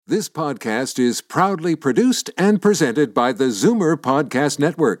This podcast is proudly produced and presented by the Zoomer Podcast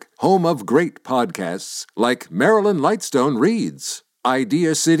Network, home of great podcasts like Marilyn Lightstone Reads,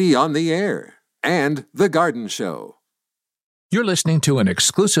 Idea City on the Air, and The Garden Show. You're listening to an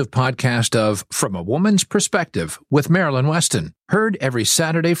exclusive podcast of From a Woman's Perspective with Marilyn Weston, heard every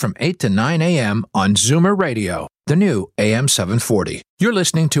Saturday from 8 to 9 a.m. on Zoomer Radio, the new AM 740. You're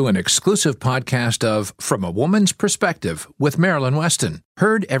listening to an exclusive podcast of From a Woman's Perspective with Marilyn Weston,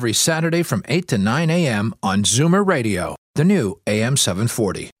 heard every Saturday from 8 to 9 a.m. on Zoomer Radio, the new AM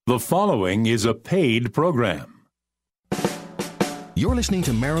 740. The following is a paid program. You're listening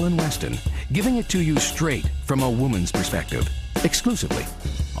to Marilyn Weston, giving it to you straight from a woman's perspective, exclusively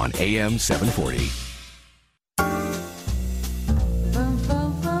on AM 740.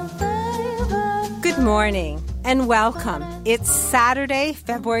 Good morning and welcome. It's Saturday,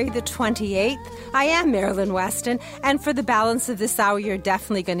 February the 28th. I am Marilyn Weston, and for the balance of this hour, you're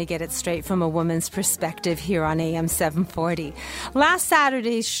definitely going to get it straight from a woman's perspective here on AM 740. Last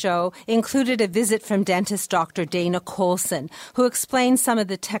Saturday's show included a visit from dentist Dr. Dana Colson, who explained some of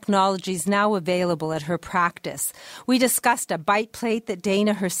the technologies now available at her practice. We discussed a bite plate that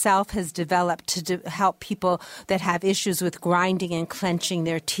Dana herself has developed to help people that have issues with grinding and clenching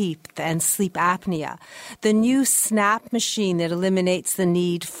their teeth and sleep apnea. The new snap machine that eliminates the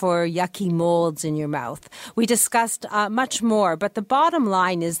need for yucky molds in your mouth. We discussed much more, but the bottom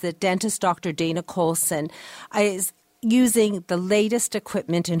line is that dentist Dr. Dana Colson is using the latest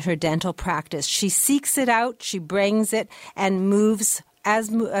equipment in her dental practice. She seeks it out, she brings it, and moves.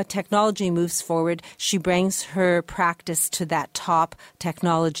 As technology moves forward, she brings her practice to that top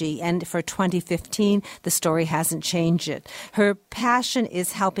technology. And for 2015, the story hasn't changed it. Her passion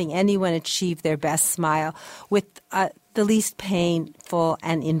is helping anyone achieve their best smile with the least painful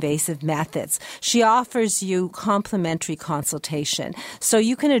and invasive methods. She offers you complimentary consultation, so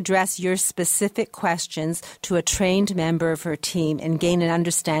you can address your specific questions to a trained member of her team and gain an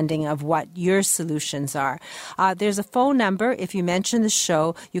understanding of what your solutions are. There's a phone number. If you mention the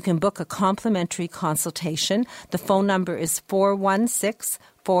show, you can book a complimentary consultation. The phone number is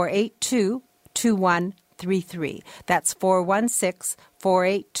 416-482-2133. That's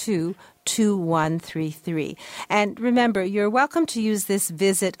 416-482-2133. And remember, you're welcome to use this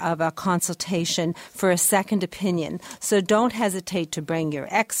visit of a consultation for a second opinion. So don't hesitate to bring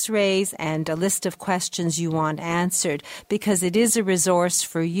your x-rays and a list of questions you want answered, because it is a resource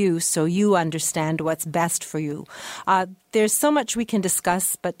for you so you understand what's best for you. There's so much we can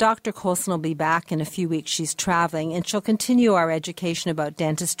discuss, but Dr. Colson will be back in a few weeks. She's traveling, and she'll continue our education about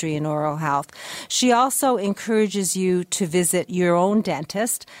dentistry and oral health. She also encourages you to visit your own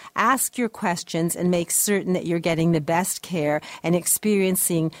dentist, ask your questions, and make certain that you're getting the best care and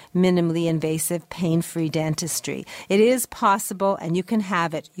experiencing minimally invasive, pain-free dentistry. It is possible, and you can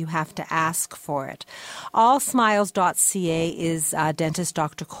have it. You have to ask for it. Allsmiles.ca is dentist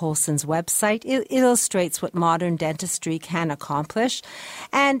Dr. Colson's website. It illustrates what modern dentistry can accomplish.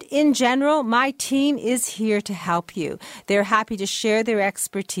 And in general, my team is here to help you. They're happy to share their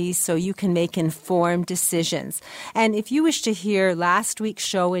expertise so you can make informed decisions. And if you wish to hear last week's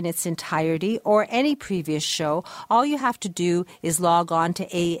show in its entirety or any previous show, all you have to do is log on to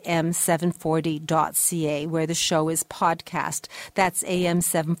am740.ca, where the show is podcast. That's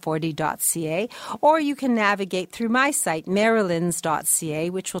am740.ca. Or you can navigate through my site, marilyns.ca,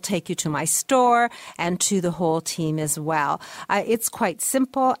 which will take you to my store and to the whole team as well. It's quite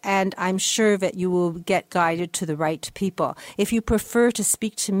simple, and I'm sure that you will get guided to the right people. If you prefer to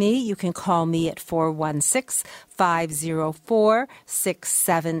speak to me, you can call me at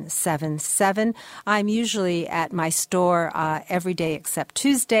 416-504-6777. I'm usually at my store every day except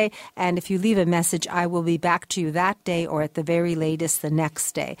Tuesday, and if you leave a message, I will be back to you that day or at the very latest the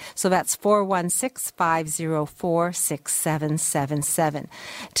next day. So that's 416-504-6777.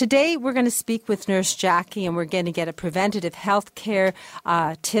 Today, we're going to speak with Nurse Jackie, and we're going to get a preventative health care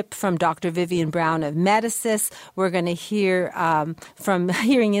tip from Dr. Vivian Brown of Medicis. We're going to hear from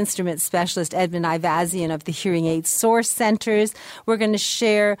hearing instrument specialist Edmund Ivazian of the Hearing Aid Source Centers. We're going to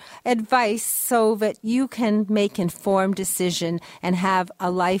share advice so that you can make informed decision and have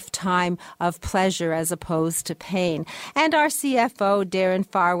a lifetime of pleasure as opposed to pain. And our CFO, Darren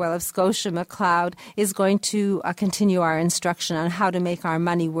Farwell of Scotia McLeod, is going to continue our instruction on how to make our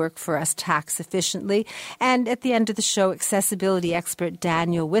money work for us tax efficiently. And at the end of the show, accessibility expert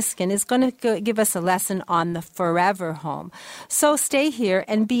Daniel Wiskin is going to give us a lesson on the Forever Home. So stay here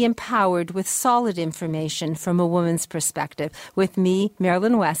and be empowered with solid information from a woman's perspective with me,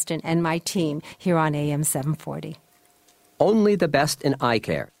 Marilyn Weston, and my team here on AM 740. only the best in eye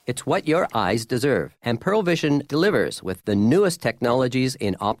care. It's what your eyes deserve, and Pearl Vision delivers with the newest technologies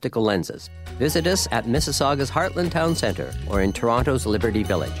in optical lenses. Visit us at Mississauga's Heartland Town Centre or in Toronto's Liberty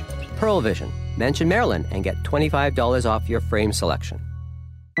Village. Pearl Vision. Mention Marilyn and get $25 off your frame selection.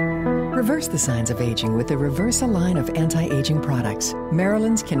 Reverse the signs of aging with the Reversa line of anti-aging products.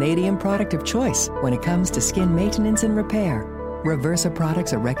 Marilyn's Canadian product of choice when it comes to skin maintenance and repair. Reversa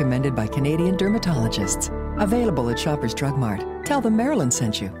products are recommended by Canadian dermatologists. Available at Shoppers Drug Mart. Tell them Marilyn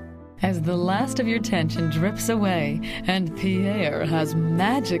sent you. As the last of your tension drips away and Pierre has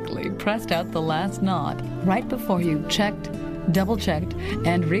magically pressed out the last knot right before you checked, double-checked,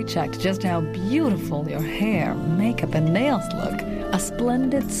 and rechecked just how beautiful your hair, makeup, and nails look, a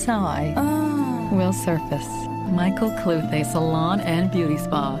splendid sigh will surface. Michael Cluthe Salon and Beauty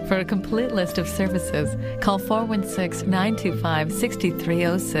Spa. For a complete list of services, call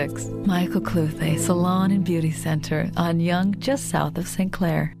 416-925-6306. Michael Cluthe Salon and Beauty Center on Yonge, just south of St.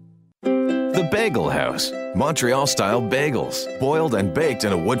 Clair. The Bagel House. Montreal-style bagels, boiled and baked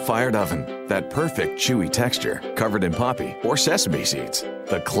in a wood-fired oven. That perfect chewy texture, covered in poppy or sesame seeds.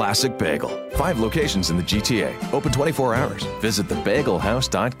 The classic bagel. 5 locations in the GTA. Open 24 hours. Visit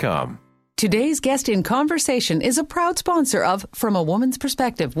thebagelhouse.com. Today's guest in conversation is a proud sponsor of From a Woman's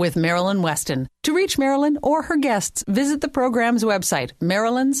Perspective with Marilyn Weston. To reach Marilyn or her guests, visit the program's website,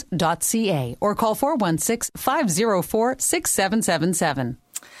 marilyns.ca, or call 416-504-6777.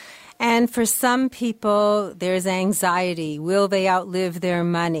 And for some people, there's anxiety. Will they outlive their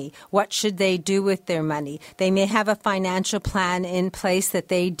money? What should they do with their money? They may have a financial plan in place that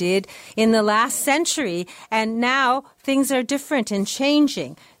they did in the last century, and now things are different and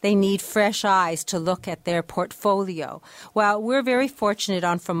changing. They need fresh eyes to look at their portfolio. Well, we're very fortunate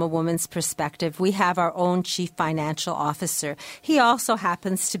on From a Woman's Perspective. We have our own Chief Financial Officer. He also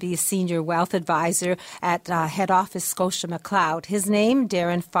happens to be a Senior Wealth Advisor at Head Office Scotia McLeod. His name,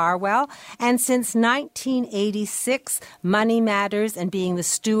 Darren Farwell. And since 1986, Money Matters and being the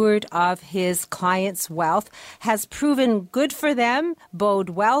steward of his clients' wealth has proven good for them,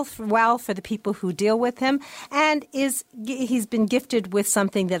 bode well for the people who deal with him, and he's been gifted with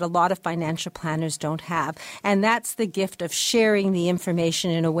something that a lot of financial planners don't have, and that's the gift of sharing the information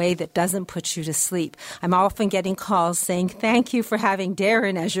in a way that doesn't put you to sleep. I'm often getting calls saying, thank you for having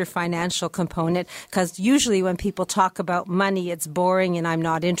Darren as your financial component, because usually when people talk about money, it's boring and I'm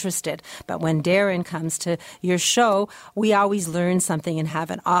not interested. But when Darren comes to your show, we always learn something and have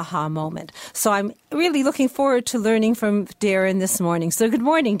an aha moment. So I'm really looking forward to learning from Darren this morning. So good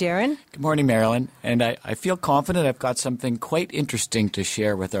morning, Darren. Good morning, Marilyn. And I feel confident I've got something quite interesting to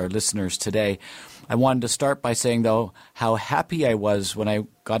share with our listeners today. I wanted to start by saying, though, how happy I was when I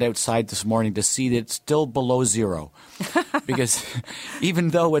got outside this morning to see that it's still below zero. Because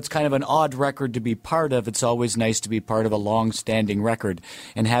even though it's kind of an odd record to be part of, it's always nice to be part of a long-standing record.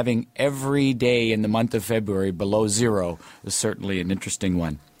 And having every day in the month of February below zero is certainly an interesting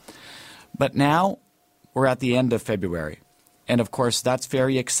one. But now we're at the end of February. And, of course, that's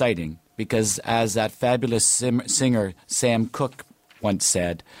very exciting because, as that fabulous singer Sam Cooke once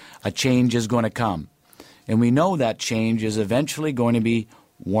said, a change is going to come. And we know that change is eventually going to be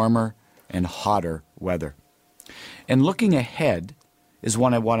warmer and hotter weather. And looking ahead is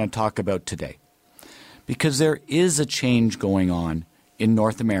what I want to talk about today. Because there is a change going on in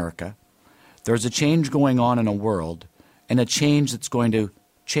North America. There's a change going on in a world, and a change that's going to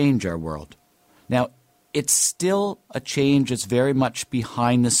change our world. Now, it's still a change that's very much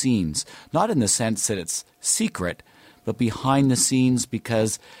behind the scenes, not in the sense that it's secret, but behind the scenes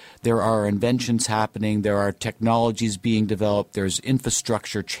because there are inventions happening, there are technologies being developed, there's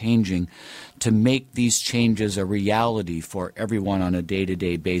infrastructure changing to make these changes a reality for everyone on a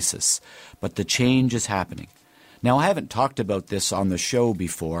day-to-day basis. But the change is happening. Now, I haven't talked about this on the show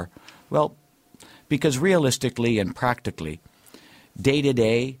before, well, because realistically and practically,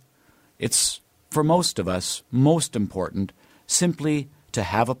 day-to-day, it's, for most of us, most important simply to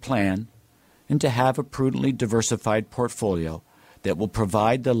have a plan and to have a prudently diversified portfolio that will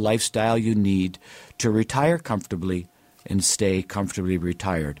provide the lifestyle you need to retire comfortably and stay comfortably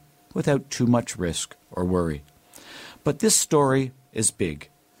retired without too much risk or worry. But this story is big,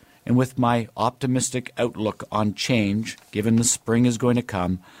 and with my optimistic outlook on change, given the spring is going to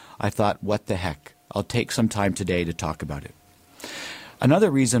come, I thought, what the heck? I'll take some time today to talk about it.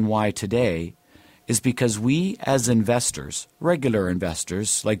 Another reason why today is because we as investors, regular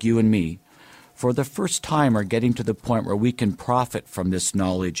investors like you and me, for the first time are getting to the point where we can profit from this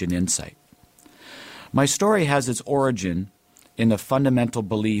knowledge and insight. My story has its origin in the fundamental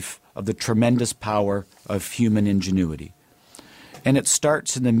belief of the tremendous power of human ingenuity. And it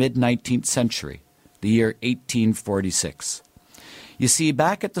starts in the mid-19th century, the year 1846. You see,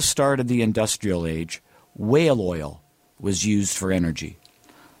 back at the start of the industrial age, whale oil was used for energy.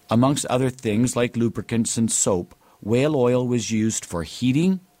 Amongst other things like lubricants and soap, whale oil was used for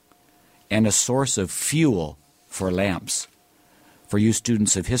heating and a source of fuel for lamps. For you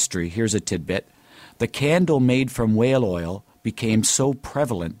students of history, here's a tidbit. The candle made from whale oil became so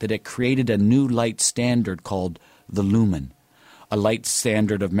prevalent that it created a new light standard called the lumen, a light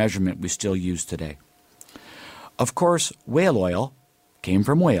standard of measurement we still use today. Of course, whale oil came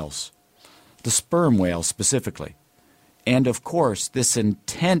from whales, the sperm whale specifically. And of course, this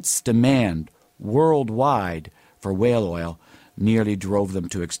intense demand worldwide for whale oil nearly drove them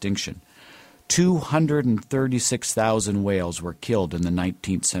to extinction. 236,000 whales were killed in the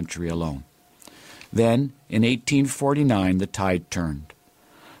 19th century alone. Then, in 1849, the tide turned.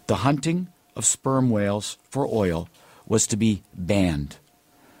 The hunting of sperm whales for oil was to be banned.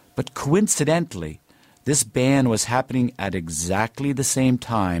 But coincidentally, this ban was happening at exactly the same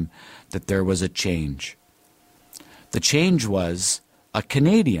time that there was a change. The change was a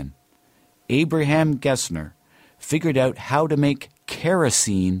Canadian, Abraham Gesner, figured out how to make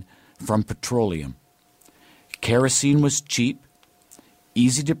kerosene from petroleum. Kerosene was cheap,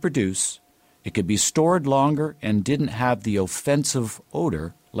 easy to produce, it could be stored longer, and didn't have the offensive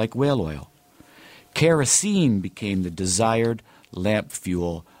odor like whale oil. Kerosene became the desired lamp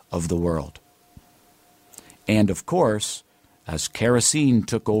fuel of the world. And of course, as kerosene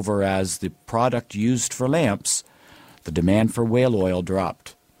took over as the product used for lamps, the demand for whale oil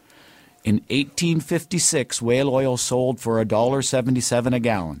dropped. In 1856, whale oil sold for $1.77 a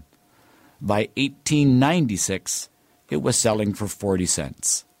gallon. By 1896, it was selling for 40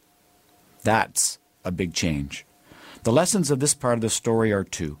 cents. That's a big change. The lessons of this part of the story are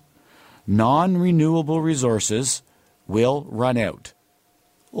two. Non-renewable resources will run out.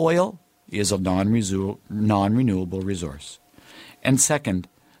 Oil is a non-renewable resource. And second,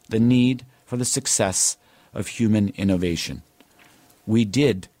 the need for the success of human innovation. We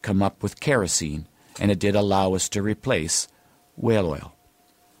did come up with kerosene, and it did allow us to replace whale oil.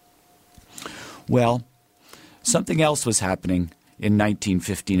 Well, something else was happening in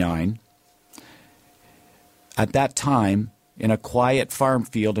 1959. At that time, in a quiet farm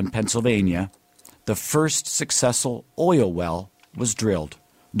field in Pennsylvania, the first successful oil well was drilled,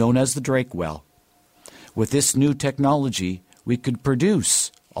 known as the Drake Well. With this new technology, we could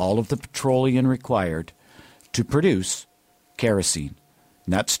produce all of the petroleum required to produce kerosene.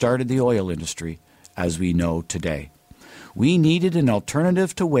 And that started the oil industry as we know today. We needed an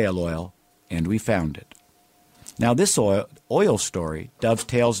alternative to whale oil, and we found it. Now this oil story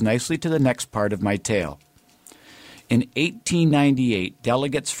dovetails nicely to the next part of my tale. In 1898,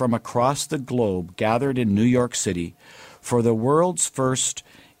 delegates from across the globe gathered in New York City for the world's first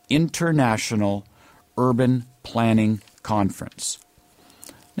International Urban Planning Conference.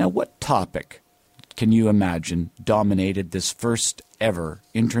 Now, what topic can you imagine dominated this first ever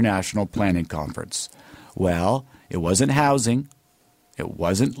International Planning Conference? Well, it wasn't housing, it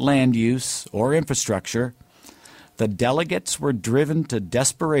wasn't land use or infrastructure. The delegates were driven to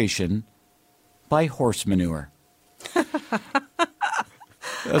desperation by horse manure.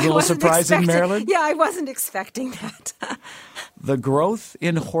 A little surprising, Marilyn? Yeah, I wasn't expecting that. The growth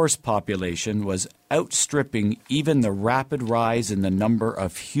in horse population was outstripping even the rapid rise in the number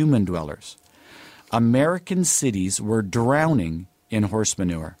of human dwellers. American cities were drowning in horse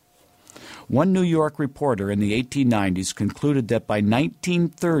manure. One New York reporter in the 1890s concluded that by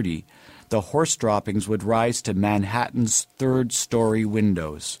 1930, the horse droppings would rise to Manhattan's third-story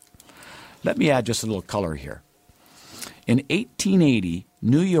windows. Let me add just a little color here. In 1880,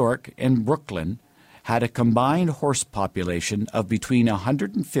 New York and Brooklyn had a combined horse population of between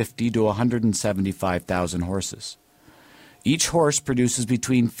 150 to 175,000 horses. Each horse produces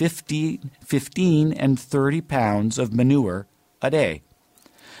between 15 and 30 pounds of manure a day.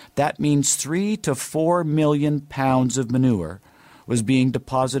 That means 3 to 4 million pounds of manure was being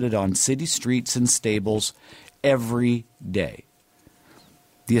deposited on city streets and stables every day.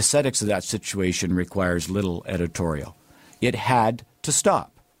 The aesthetics of that situation requires little editorial. It had to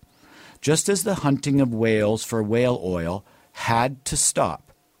stop. Just as the hunting of whales for whale oil had to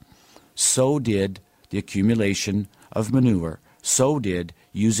stop, so did the accumulation of manure, so did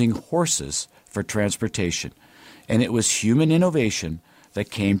using horses for transportation. And it was human innovation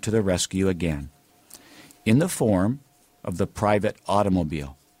that came to the rescue again, in the form of the private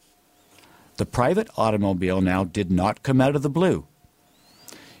automobile. The private automobile now did not come out of the blue.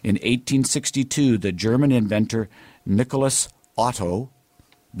 In 1862, the German inventor Nicholas Otto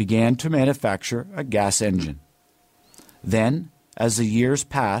began to manufacture a gas engine. Then, as the years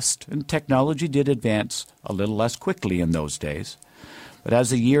passed, and technology did advance a little less quickly in those days, but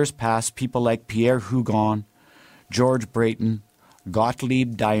as the years passed, people like Pierre Hugon, George Brayton,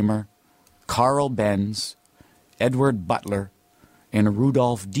 Gottlieb Daimler, Carl Benz, Edward Butler, and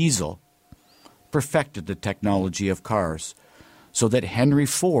Rudolf Diesel perfected the technology of cars so that Henry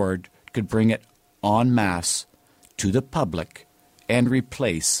Ford could bring it en masse to the public and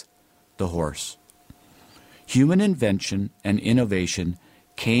replace the horse. Human invention and innovation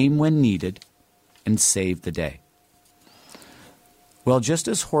came when needed and saved the day. Well, just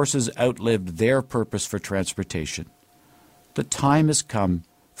as horses outlived their purpose for transportation, the time has come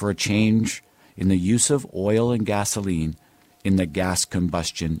for a change in the use of oil and gasoline in the gas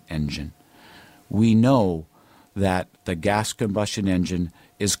combustion engine. We know that the gas combustion engine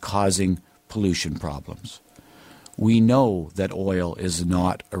is causing pollution problems. We know that oil is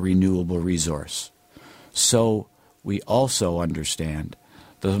not a renewable resource. So we also understand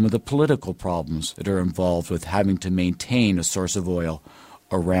some of the political problems that are involved with having to maintain a source of oil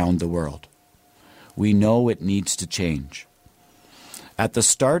around the world. We know it needs to change. At the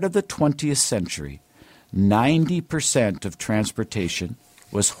start of the 20th century, 90% of transportation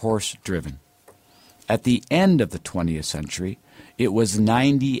was horse-driven. At the end of the 20th century, it was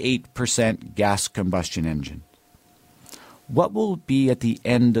 98% gas combustion engine. What will it be at the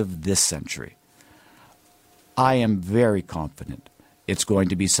end of this century? I am very confident it's going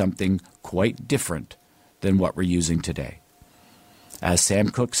to be something quite different than what we're using today. As Sam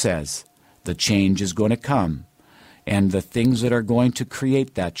Cooke says, the change is going to come, and the things that are going to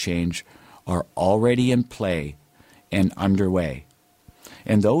create that change are already in play and underway.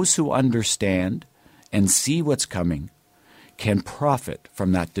 And those who understand and see what's coming can profit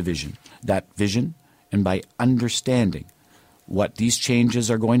from that vision, and by understanding what these changes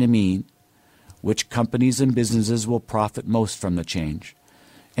are going to mean, which companies and businesses will profit most from the change,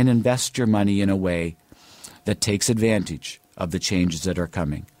 and invest your money in a way that takes advantage of the changes that are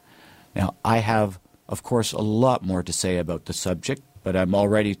coming. Now, I have, of course, a lot more to say about the subject, but I'm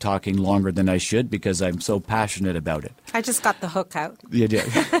already talking longer than I should because I'm so passionate about it. I just got the hook out. You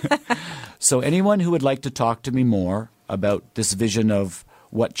did. So anyone who would like to talk to me more about this vision of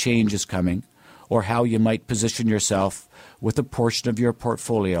what change is coming or how you might position yourself with a portion of your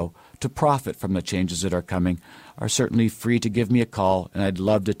portfolio to profit from the changes that are coming are certainly free to give me a call, and I'd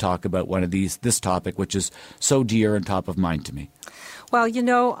love to talk about this topic, which is so dear and top of mind to me. Well,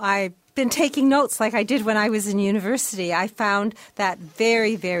 I've been taking notes like I did when I was in university. I found that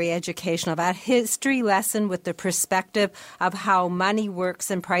very, very educational, that history lesson with the perspective of how money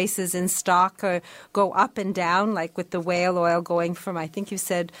works and prices in stock go up and down, like with the whale oil going from, I think you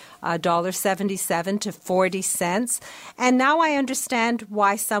said, $1.77 to 40 cents. And now I understand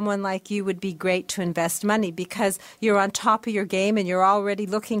why someone like you would be great to invest money, because you're on top of your game and you're already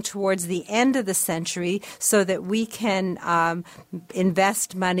looking towards the end of the century so that we can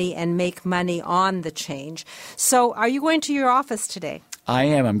invest money and make money on the change. So are you going to your office today? I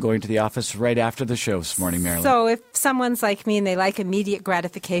am. I'm going to the office right after the show this morning, Marilyn. So if someone's like me and they like immediate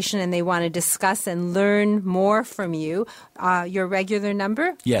gratification and they want to discuss and learn more from you, your regular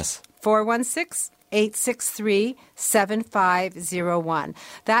number? Yes. 416-863-7501.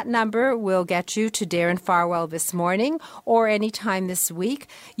 That number will get you to Darren Farwell this morning or anytime this week.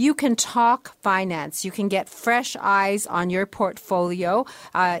 You can talk finance. You can get fresh eyes on your portfolio,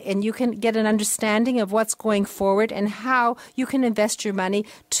 and you can get an understanding of what's going forward and how you can invest your money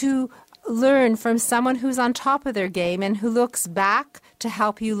to learn from someone who's on top of their game and who looks back to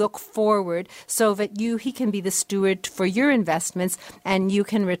help you look forward so that he can be the steward for your investments and you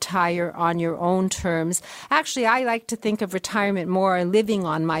can retire on your own terms. Actually, I like to think of retirement more living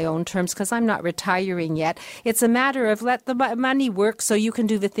on my own terms because I'm not retiring yet. It's a matter of let the money work so you can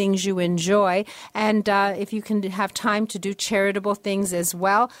do the things you enjoy. And if you can have time to do charitable things as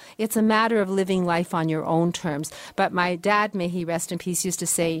well, it's a matter of living life on your own terms. But my dad, may he rest in peace, used to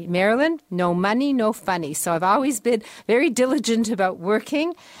say, Marilyn, no money, no funny. So I've always been very diligent about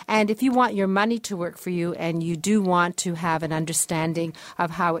working. And if you want your money to work for you and you do want to have an understanding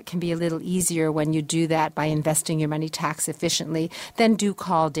of how it can be a little easier when you do that by investing your money tax efficiently, then do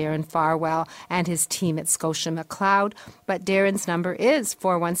call Darren Farwell and his team at Scotia McLeod. But Darren's number is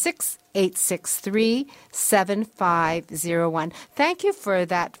 416-863-7501. Thank you for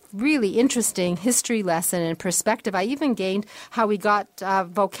that really interesting history lesson and perspective. I even gained how we got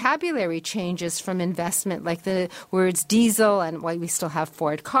vocabulary changes from investment, like the words diesel and we still have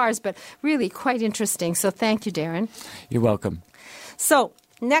Ford cars, but really quite interesting. So thank you, Darren. You're welcome. So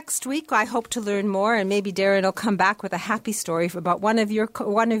Next week, I hope to learn more, and maybe Darren will come back with a happy story about one of your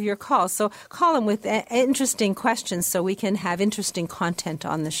calls. So call him with interesting questions so we can have interesting content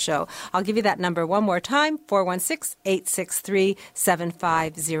on the show. I'll give you that number one more time,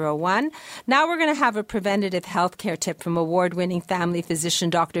 416-863-7501. Now we're going to have a preventative health care tip from award-winning family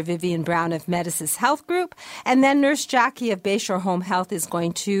physician Dr. Vivian Brown of Medicis Health Group. And then Nurse Jackie of Bayshore Home Health is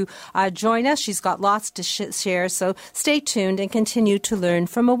going to join us. She's got lots to share, so stay tuned and continue to learn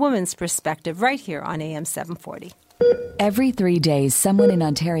from a woman's perspective right here on AM 740. Every 3 days, someone in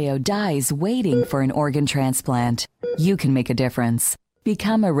Ontario dies waiting for an organ transplant. You can make a difference.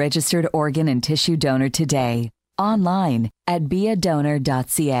 Become a registered organ and tissue donor today. Online at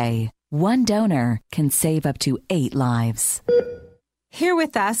beadonor.ca. One donor can save up to 8 lives. Here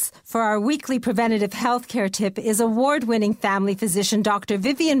with us for our weekly preventative health care tip is award-winning family physician Dr.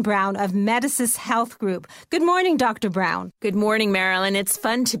 Vivian Brown of Medicis Health Group. Good morning, Dr. Brown. Good morning, Marilyn. It's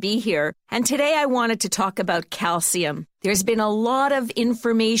fun to be here. And today I wanted to talk about calcium. There's been a lot of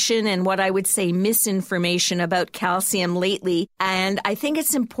information and what I would say misinformation about calcium lately, and I think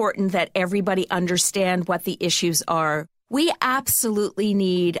it's important that everybody understand what the issues are. We absolutely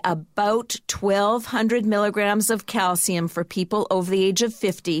need about 1,200 milligrams of calcium for people over the age of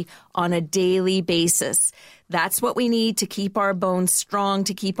 50 on a daily basis. That's what we need to keep our bones strong,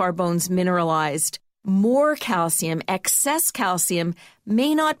 to keep our bones mineralized. More calcium, excess calcium,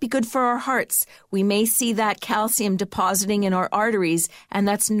 may not be good for our hearts. We may see that calcium depositing in our arteries, and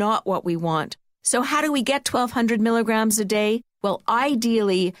that's not what we want. So how do we get 1,200 milligrams a day? Well,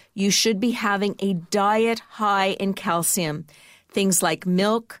 ideally, you should be having a diet high in calcium. Things like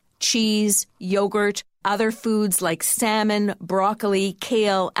milk, cheese, yogurt, other foods like salmon, broccoli,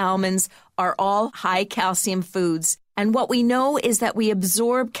 kale, almonds are all high calcium foods. And what we know is that we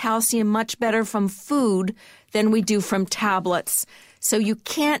absorb calcium much better from food than we do from tablets. So you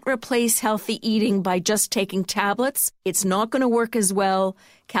can't replace healthy eating by just taking tablets. It's not going to work as well.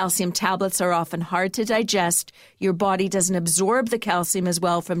 Calcium tablets are often hard to digest. Your body doesn't absorb the calcium as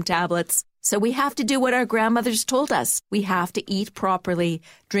well from tablets. So we have to do what our grandmothers told us. We have to eat properly,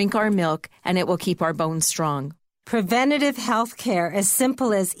 drink our milk, and it will keep our bones strong. Preventative health care, as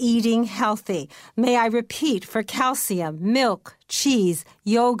simple as eating healthy. May I repeat, for calcium, milk, cheese,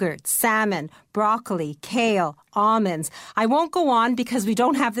 yogurt, salmon, broccoli, kale, almonds. I won't go on because we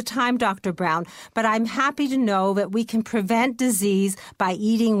don't have the time, Dr. Brown, but I'm happy to know that we can prevent disease by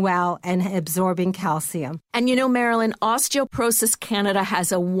eating well and absorbing calcium. And you know, Marilyn, Osteoporosis Canada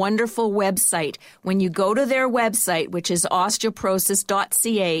has a wonderful website. When you go to their website, which is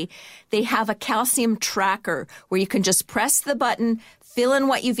osteoporosis.ca, they have a calcium tracker where you can just press the button, fill in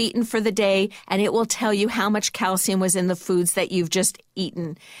what you've eaten for the day, and it will tell you how much calcium was in the foods that you've just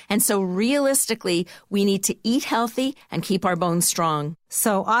eaten. And so realistically, we need to eat healthy and keep our bones strong.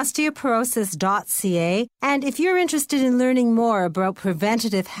 So osteoporosis.ca. And if you're interested in learning more about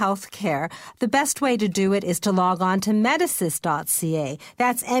preventative health care, the best way to do it is to log on to medicis.ca.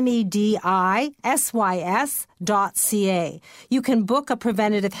 That's medisys.ca. You can book a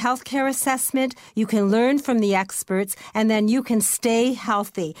preventative health care assessment, you can learn from the experts, and then you can stay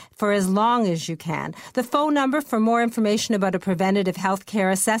healthy for as long as you can. The phone number for more information about a preventative health care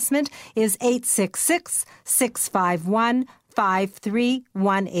assessment is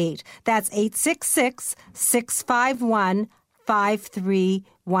 866-651-5318. That's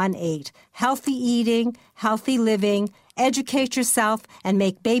 866-651-5318. Healthy eating, healthy living, educate yourself, and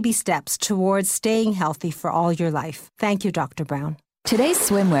make baby steps towards staying healthy for all your life. Thank you, Dr. Brown. Today's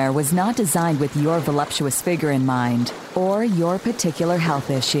swimwear was not designed with your voluptuous figure in mind or your particular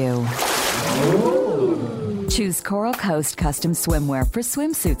health issue. Choose Coral Coast custom swimwear for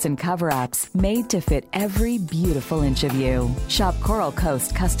swimsuits and cover-ups made to fit every beautiful inch of you. Shop Coral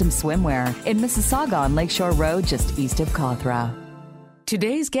Coast custom swimwear in Mississauga on Lakeshore Road, just east of Cawthra.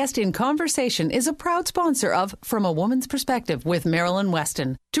 Today's guest in conversation is a proud sponsor of From a Woman's Perspective with Marilyn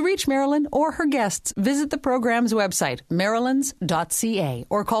Weston. To reach Marilyn or her guests, visit the program's website, marilyns.ca,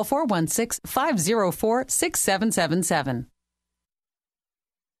 or call 416-504-6777.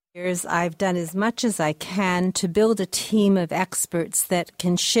 I've done as much as I can to build a team of experts that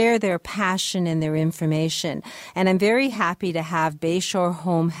can share their passion and their information. And I'm very happy to have Bayshore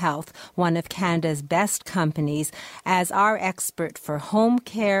Home Health, one of Canada's best companies, as our expert for home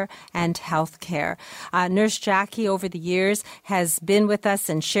care and health care. Nurse Jackie, over the years, has been with us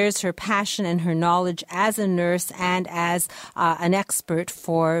and shares her passion and her knowledge as a nurse and as an expert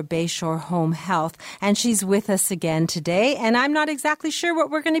for Bayshore Home Health. And she's with us again today. And I'm not exactly sure what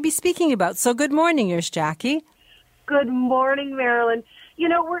we're going to be speaking about. So good morning, Nurse Jackie. Good morning, Marilyn.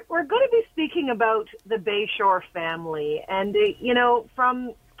 we're going to be speaking about the Bayshore family. And,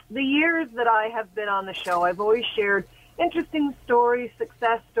 from the years that I have been on the show, I've always shared interesting stories,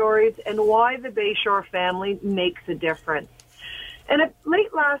 success stories, and why the Bayshore family makes a difference. And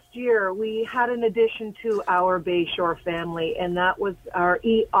late last year, we had an addition to our Bayshore family, and that was our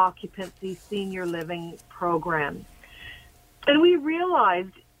e-occupancy senior living program. And we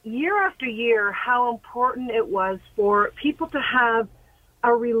realized year after year how important it was for people to have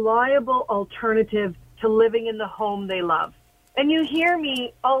a reliable alternative to living in the home they love. And you hear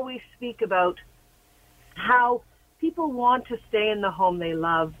me always speak about how people want to stay in the home they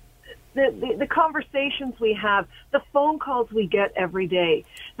love. The conversations we have, the phone calls we get every day,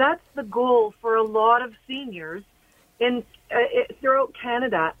 that's the goal for a lot of seniors throughout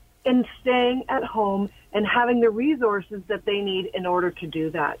Canada in staying at home and having the resources that they need in order to do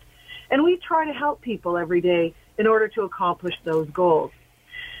that. And we try to help people every day in order to accomplish those goals.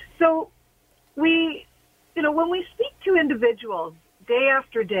 So when we speak to individuals day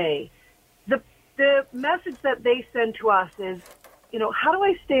after day, the message that they send to us is, how do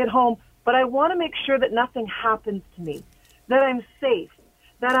I stay at home, but I want to make sure that nothing happens to me, that I'm safe,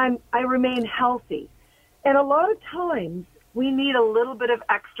 that I remain healthy. And a lot of times we need a little bit of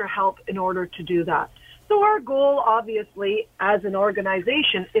extra help in order to do that. So our goal, obviously, as an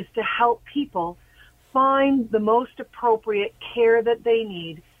organization, is to help people find the most appropriate care that they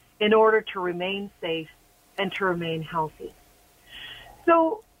need in order to remain safe and to remain healthy.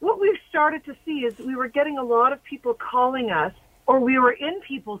 So what we've started to see is we were getting a lot of people calling us, or we were in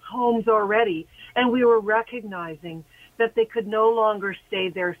people's homes already, and we were recognizing that they could no longer stay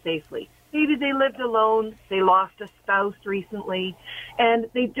there safely. Maybe they lived alone, they lost a spouse recently, and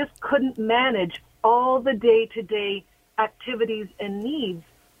they just couldn't manage all the day-to-day activities and needs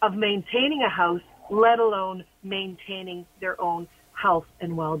of maintaining a house, let alone maintaining their own health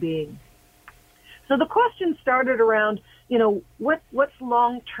and well-being. So the question started around, what's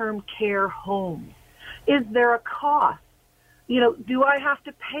long-term care homes? Is there a cost? Do I have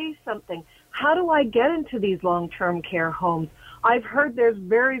to pay something? How do I get into these long-term care homes? I've heard there's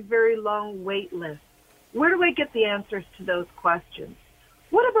very, very long wait lists. Where do I get the answers to those questions?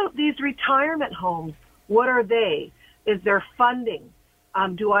 What about these retirement homes? What are they? Is there funding?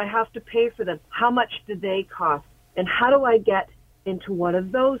 Do I have to pay for them? How much do they cost? And how do I get into one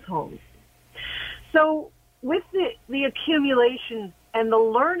of those homes? So with the accumulation and the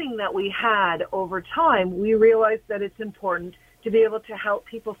learning that we had over time, we realized that it's important to be able to help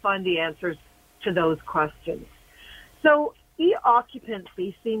people find the answers to those questions. So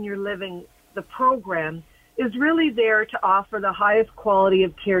e-occupancy senior living, the program, is really there to offer the highest quality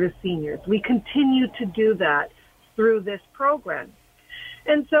of care to seniors. We continue to do that through this program.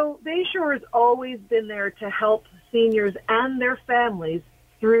 And so Bayshore has always been there to help seniors and their families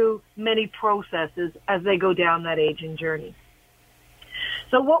through many processes as they go down that aging journey.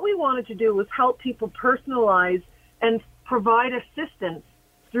 So what we wanted to do was help people personalize and provide assistance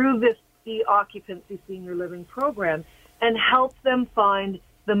through this e-occupancy senior living program and help them find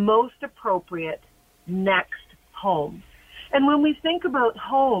the most appropriate next home. And when we think about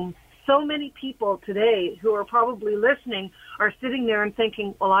home, so many people today who are probably listening are sitting there and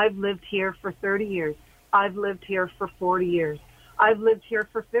thinking, well, I've lived here for 30 years. I've lived here for 40 years. I've lived here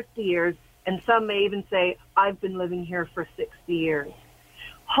for 50 years. And some may even say, I've been living here for 60 years.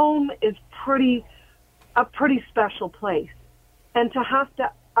 Home is a pretty special place. And to have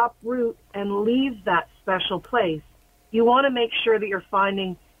to uproot and leave that special place, you want to make sure that you're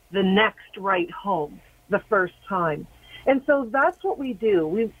finding the next right home the first time. And so that's what we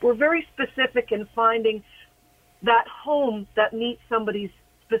do. We're very specific in finding that home that meets somebody's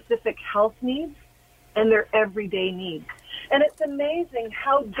specific health needs and their everyday needs. And it's amazing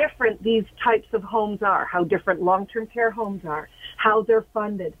how different these types of homes are, how different long-term care homes are, how they're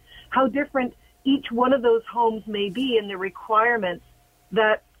funded, how different each one of those homes may be in the requirements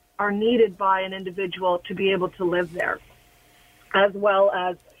that are needed by an individual to be able to live there, as well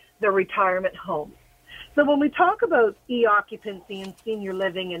as the retirement home. So when we talk about e-occupancy and senior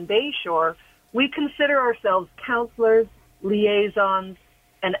living in Bayshore, we consider ourselves counselors, liaisons,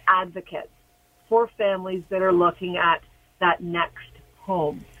 and advocates for families that are looking at that next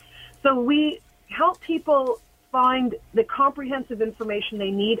home. So we help people find the comprehensive information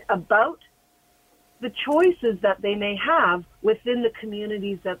they need about the choices that they may have within the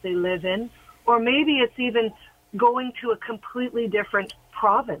communities that they live in, or maybe it's even going to a completely different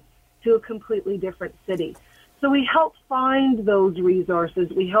province, to a completely different city. So we help find those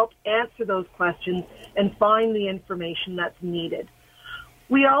resources, we help answer those questions, and find the information that's needed.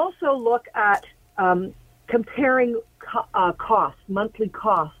 We also look at comparing costs, monthly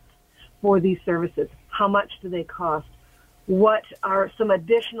costs for these services. How much do they cost? What are some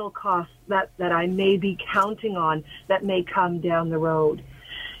additional costs that I may be counting on that may come down the road?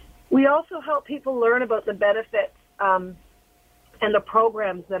 We also help people learn about the benefits and the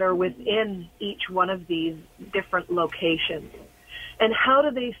programs that are within each one of these different locations. And how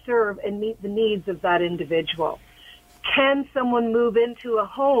do they serve and meet the needs of that individual? Can someone move into a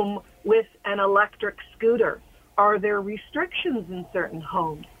home with an electric scooter? Are there restrictions in certain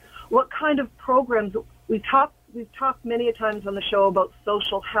homes? What kind of programs? We've talked many a times on the show about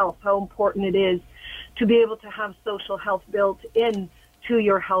social health, how important it is to be able to have social health built in to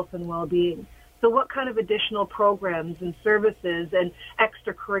your health and well-being. So what kind of additional programs and services and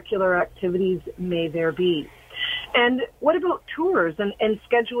extracurricular activities may there be? And what about tours and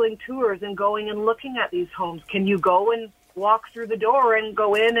scheduling tours and going and looking at these homes? Can you go and walk through the door and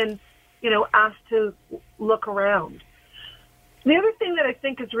go in and, ask to look around? The other thing that I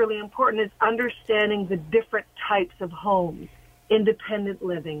think is really important is understanding the different types of homes: independent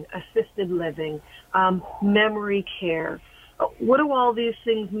living, assisted living, memory care. What do all these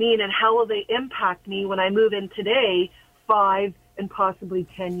things mean, and how will they impact me when I move in today, 5 and possibly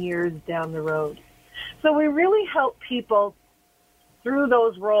 10 years down the road? So we really help people through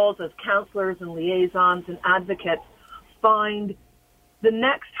those roles as counselors and liaisons and advocates find the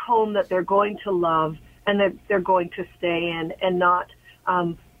next home that they're going to love and that they're going to stay in, and not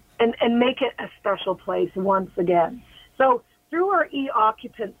and make it a special place once again. So through our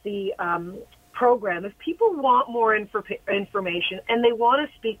e-occupancy program, if people want more information and they want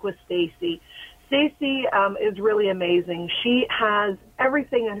to speak with Stacey, Stacey is really amazing. She has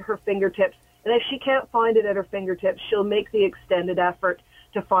everything at her fingertips, and if she can't find it at her fingertips, she'll make the extended effort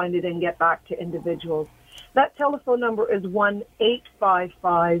to find it and get back to individuals. That telephone number is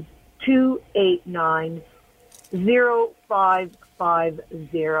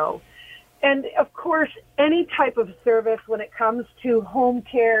 1-855-289-0550. And, of course, any type of service when it comes to home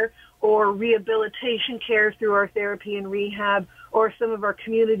care or rehabilitation care through our therapy and rehab, or some of our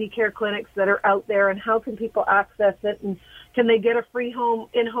community care clinics that are out there, and how can people access it, and can they get a free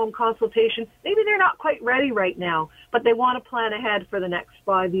in-home consultation? Maybe they're not quite ready right now, but they want to plan ahead for the next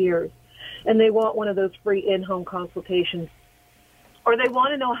 5 years, and they want one of those free in-home consultations. Or they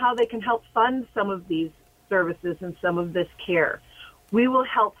want to know how they can help fund some of these services and some of this care. We will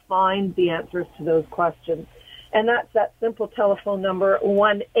help find the answers to those questions. And that's that simple telephone number,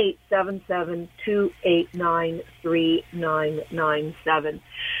 1-877-289-3997.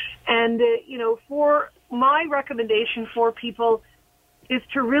 And, for my recommendation for people is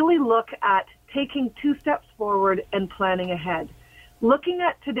to really look at taking 2 steps forward and planning ahead. Looking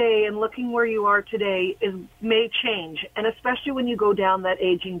at today and looking where you are today may change, and especially when you go down that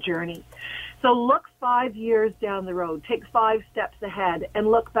aging journey. So look 5 years down the road, take 5 steps ahead,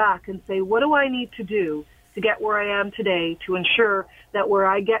 and look back and say, what do I need to do to get where I am today to ensure that where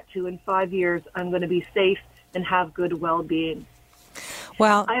I get to in 5 years, I'm going to be safe and have good well-being.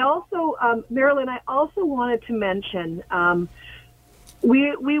 Well, I also, Marilyn, I also wanted to mention,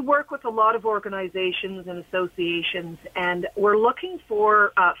 we work with a lot of organizations and associations, and we're looking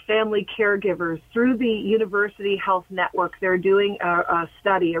for family caregivers through the University Health Network. They're doing a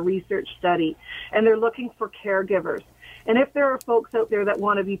research study, and they're looking for caregivers. And if there are folks out there that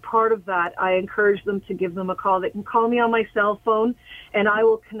want to be part of that, I encourage them to give them a call. They can call me on my cell phone, and I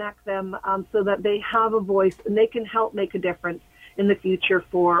will connect them so that they have a voice and they can help make a difference in the future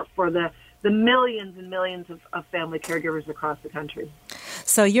for the millions and millions of family caregivers across the country.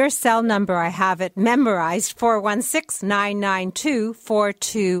 So your cell number, I have it memorized,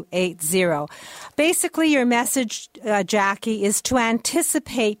 416-992-4280. Basically, your message, Jackie, is to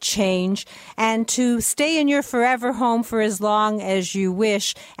anticipate change and to stay in your forever home for as long as you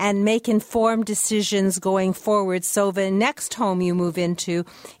wish and make informed decisions going forward so the next home you move into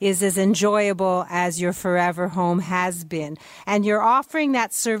is as enjoyable as your forever home has been. And you're offering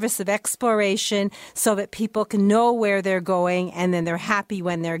that service of exploration so that people can know where they're going, and then they're happy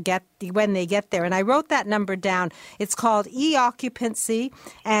when they get there. And I wrote that number down. It's called e-occupancy,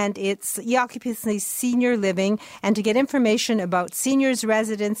 and it's e-occupancy senior living. And to get information about seniors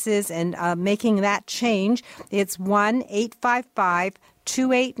residences and making that change, it's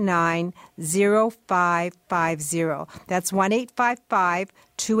 1-855-289-0550. That's 1-855-289-0550.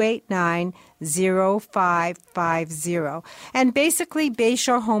 289-0550. And basically,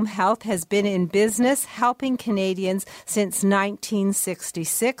 Bayshore Home Health has been in business helping Canadians since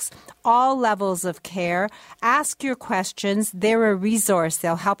 1966, all levels of care. Ask your questions. They're a resource.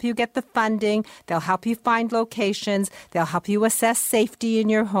 They'll help you get the funding. They'll help you find locations. They'll help you assess safety in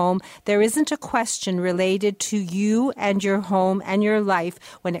your home. There isn't a question related to you and your home and your life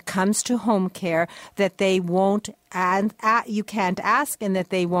when it comes to home care that they won't and you can't ask and that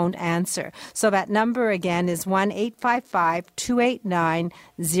they won't answer. So that number again is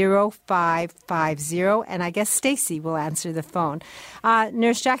 1-855-289-0550, and I guess Stacy will answer the phone.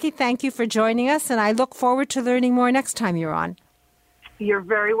 Nurse Jackie, thank you for joining us, and I look forward to learning more next time you're on. You're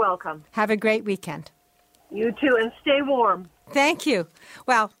very welcome. Have a great weekend. You too, and stay warm. Thank you.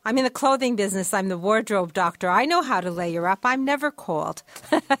 Well, I'm in the clothing business. I'm the wardrobe doctor. I know how to layer up. I'm never cold.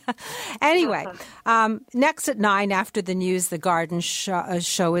 Anyway, next at 9 after the news, the garden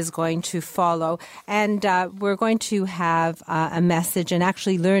show is going to follow. And we're going to have a message and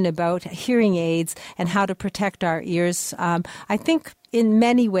actually learn about hearing aids and how to protect our ears. I think in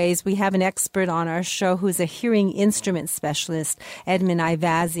many ways, we have an expert on our show who's a hearing instrument specialist, Edmund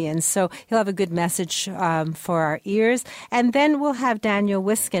Ivazian. So he'll have a good message for our ears. And then we'll have Daniel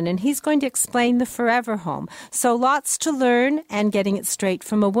Wiskin, and he's going to explain the Forever Home. So lots to learn and getting it straight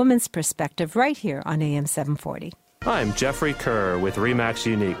from a woman's perspective right here on AM 740. I'm Jeffrey Kerr with RE/MAX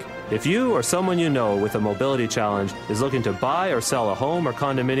Unique. If you or someone you know with a mobility challenge is looking to buy or sell a home or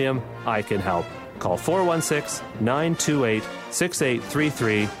condominium, I can help. Call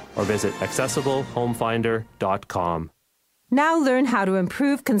 416-928-6833 or visit accessiblehomefinder.com. Now learn how to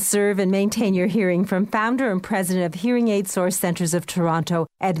improve, conserve, and maintain your hearing from founder and president of Hearing Aid Source Centers of Toronto,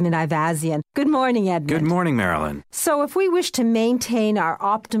 Edmund Ivazian. Good morning, Edmund. Good morning, Marilyn. So if we wish to maintain our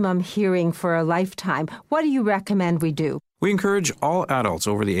optimum hearing for a lifetime, what do you recommend we do? We encourage all adults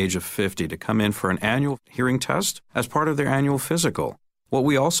over the age of 50 to come in for an annual hearing test as part of their annual physical. What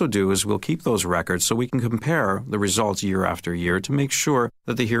we also do is we'll keep those records so we can compare the results year after year to make sure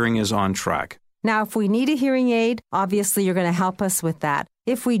that the hearing is on track. Now, if we need a hearing aid, obviously you're going to help us with that.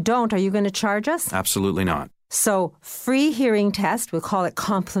 If we don't, are you going to charge us? Absolutely not. So, free hearing test, we'll call it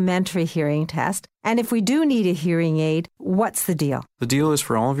complimentary hearing test. And if we do need a hearing aid, what's the deal? The deal is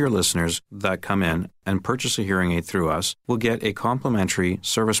for all of your listeners that come in and purchase a hearing aid through us, will get a complimentary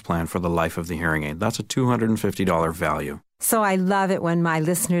service plan for the life of the hearing aid. That's a $250 value. So I love it when my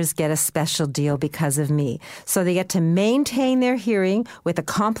listeners get a special deal because of me. So they get to maintain their hearing with a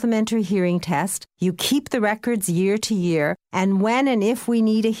complimentary hearing test. You keep the records year to year. And when and if we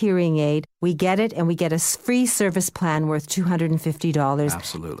need a hearing aid, we get it and we get a free service plan worth $250.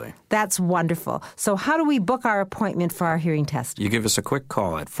 Absolutely. That's wonderful. So how do we book our appointment for our hearing test? You give us a quick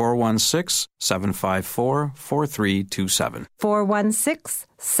call at 416-754-4327.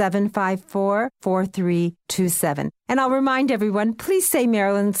 416-754-4327. And I'll remind everyone, please say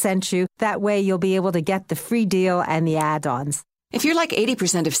Marilyn sent you. That way you'll be able to get the free deal and the add-ons. If you're like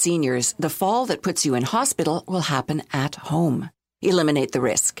 80% of seniors, the fall that puts you in hospital will happen at home. Eliminate the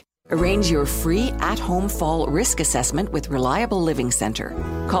risk. Arrange your free at-home fall risk assessment with Reliable Living Center.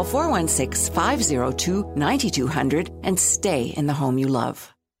 Call 416-502-9200 and stay in the home you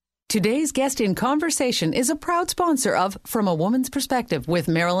love. Today's guest in conversation is a proud sponsor of From a Woman's Perspective with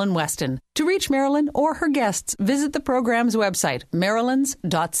Marilyn Weston. To reach Marilyn or her guests, visit the program's website,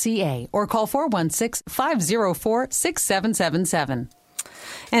 marilyns.ca, or call 416-504-6777.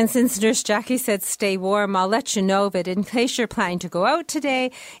 And since Nurse Jackie said stay warm, I'll let you know that in case you're planning to go out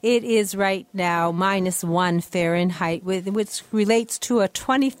today, it is right now -1 Fahrenheit, which relates to a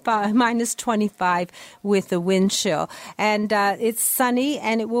 -25 with a wind chill. And it's sunny,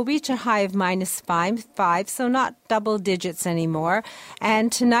 and it will reach a high of -5, so not double digits anymore.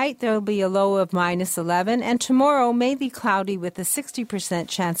 And tonight there will be a low of -11, and tomorrow mainly cloudy with a 60%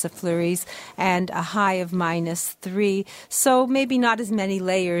 chance of flurries and a high of -3. So maybe not as many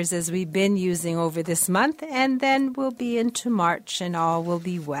layers as we've been using over this month, and then we'll be into March and all will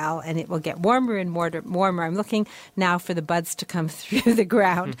be well, and it will get warmer and warmer. I'm looking now for the buds to come through the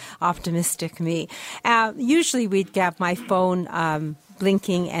ground. Optimistic me. Usually we'd have my phone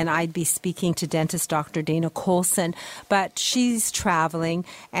blinking and I'd be speaking to dentist Dr. Dana Colson, but she's traveling,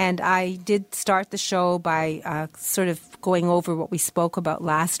 and I did start the show by sort of going over what we spoke about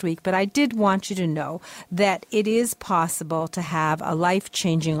last week, but I did want you to know that it is possible to have a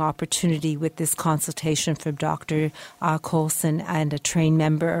life-changing opportunity with this consultation from Dr. Colson and a trained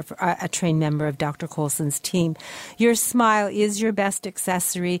member of Dr. Colson's team. Your smile is your best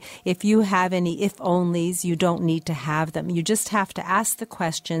accessory. If you have any if-onlys, you don't need to have them. You just have to ask ask the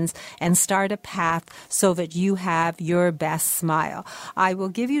questions and start a path so that you have your best smile. I will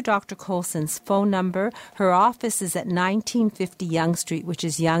give you Dr. Colson's phone number. Her office is at 1950 Yonge Street, which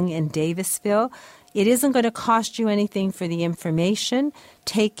is Yonge in Davisville. It isn't going to cost you anything for the information.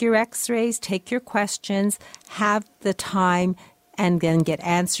 Take your x-rays, take your questions, have the time, and then get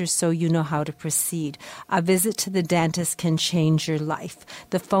answers so you know how to proceed. A visit to the dentist can change your life.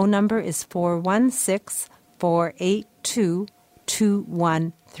 The phone number is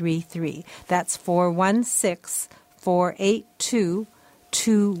 416-482-2133. That's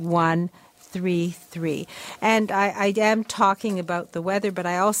 416-482-2133. And I am talking about the weather, but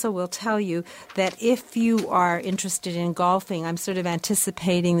I also will tell you that if you are interested in golfing, I'm sort of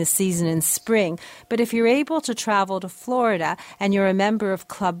anticipating the season in spring, but if you're able to travel to Florida and you're a member of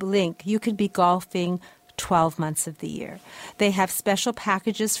Club Link, you could be golfing 12 months of the year. They have special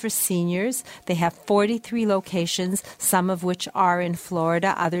packages for seniors. They have 43 locations, some of which are in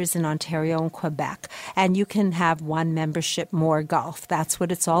Florida, others in Ontario and Quebec. And you can have one membership more golf. That's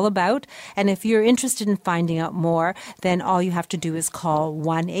what it's all about. And if you're interested in finding out more, then all you have to do is call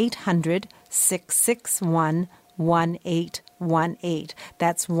 1-800-661-1818.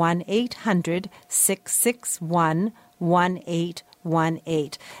 That's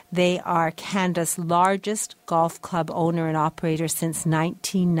 1-800-661-1818. They are Canada's largest golf club owner and operator since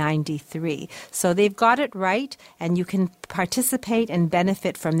 1993. So they've got it right, and you can participate and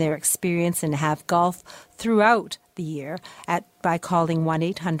benefit from their experience and have golf throughout the year by calling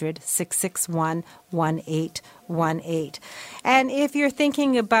 1-800-661-1818. And if you're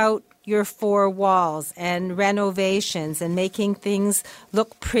thinking about your four walls and renovations and making things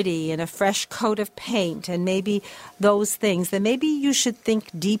look pretty and a fresh coat of paint and maybe those things, then maybe you should think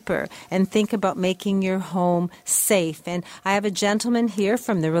deeper and think about making your home safe. And I have a gentleman here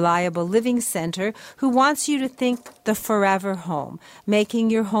from the Reliable Living Center who wants you to think the forever home, making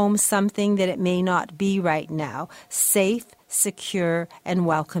your home something that it may not be right now, safe, secure, and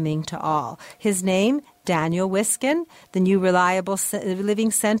welcoming to all. His name, Daniel Wiskin. The new Reliable Living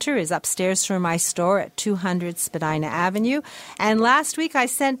Center is upstairs from my store at 200 Spadina Avenue. And last week I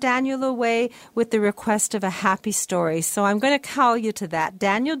sent Daniel away with the request of a happy story. So I'm going to call you to that.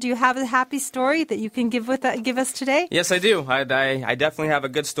 Daniel, do you have a happy story that you can give us today? Yes, I do. I definitely have a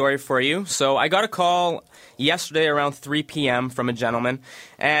good story for you. So I got a call yesterday around 3 p.m. from a gentleman,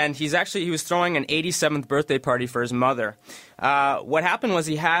 and he was throwing an 87th birthday party for his mother. What happened was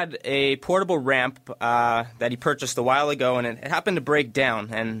he had a portable ramp that he purchased a while ago, and it happened to break down,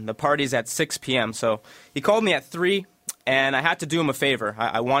 and the party's at 6 p.m. So he called me at 3, and I had to do him a favor.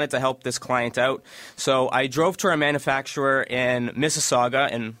 I wanted to help this client out. So I drove to our manufacturer in Mississauga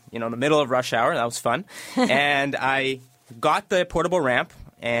in the middle of rush hour. That was fun. And I got the portable ramp,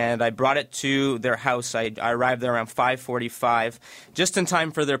 and I brought it to their house. I arrived there around 5:45, just in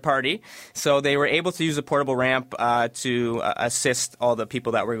time for their party. So they were able to use a portable ramp to assist all the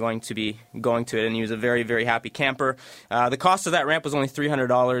people that were going to be going to it, and he was a very, very happy camper. The cost of that ramp was only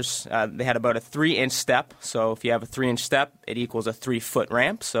 $300. They had about a 3-inch step, so if you have a 3-inch step, it equals a 3-foot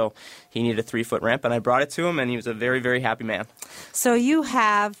ramp. So he needed a 3-foot ramp, and I brought it to him, and he was a very, very happy man. So you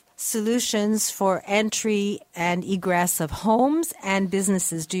have solutions for entry and egress of homes and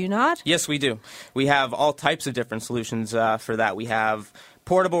businesses, do you not? Yes, we do. We have all types of different solutions for that. We have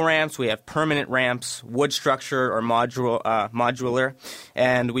portable ramps, we have permanent ramps, wood structure or modular,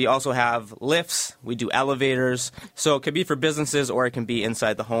 and we also have lifts, we do elevators, so it could be for businesses or it can be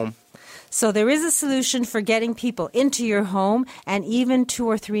inside the home. So there is a solution for getting people into your home, and even 2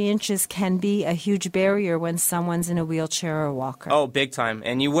 or 3 inches can be a huge barrier when someone's in a wheelchair or a walker. Oh, big time.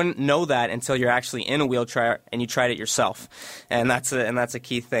 And you wouldn't know that until you're actually in a wheelchair and you tried it yourself. And that's a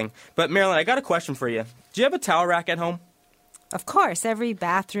key thing. But Marilyn, I got a question for you. Do you have a towel rack at home? Of course. Every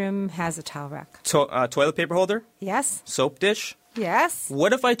bathroom has a towel rack. Toilet paper holder? Yes. Soap dish? Yes.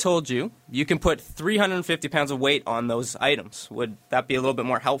 What if I told you you can put 350 pounds of weight on those items? Would that be a little bit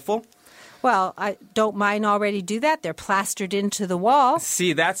more helpful? Well, don't mine already do that? They're plastered into the wall.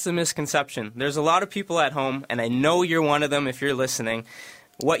 See, that's the misconception. There's a lot of people at home, and I know you're one of them if you're listening.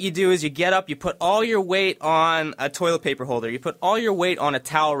 What you do is you get up, you put all your weight on a toilet paper holder, you put all your weight on a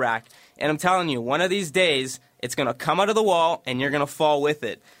towel rack, and I'm telling you, one of these days, it's going to come out of the wall, and you're going to fall with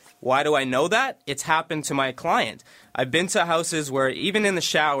it. Why do I know that? It's happened to my client. I've been to houses where even in the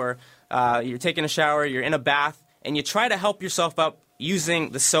shower, you're taking a shower, you're in a bath, and you try to help yourself up using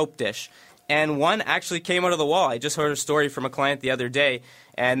the soap dish. And one actually came out of the wall. I just heard a story from a client the other day,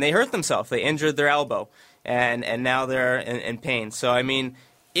 and they hurt themselves. They injured their elbow, and now they're in pain. So, I mean,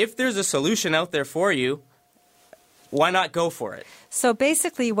 if there's a solution out there for you, why not go for it? So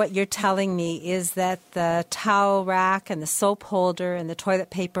basically what you're telling me is that the towel rack and the soap holder and the toilet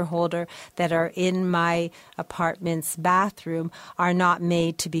paper holder that are in my apartment's bathroom are not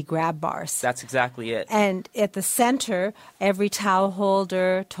made to be grab bars. That's exactly it. And at the center, every towel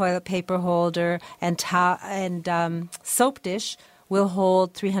holder, toilet paper holder, and soap dish will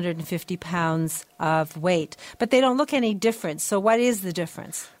hold 350 pounds of weight. But they don't look any different. So what is the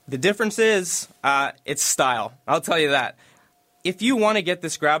difference? The difference is it's style. I'll tell you that. If you want to get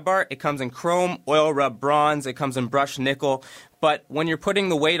this grab bar, it comes in chrome, oil rub bronze, it comes in brushed nickel. But when you're putting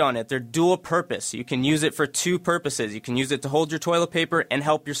the weight on it, they're dual purpose. You can use it for two purposes. You can use it to hold your toilet paper and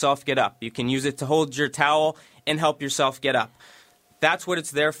help yourself get up. You can use it to hold your towel and help yourself get up. That's what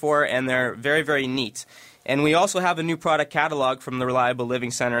it's there for, and they're very, very neat. And we also have a new product catalog from the Reliable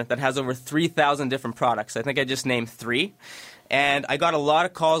Living Center that has over 3,000 different products. I think I just named 3. And I got a lot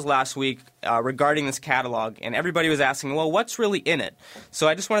of calls last week regarding this catalog, and everybody was asking, well, what's really in it? So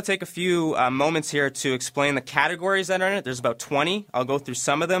I just want to take a few moments here to explain the categories that are in it. There's about 20. I'll go through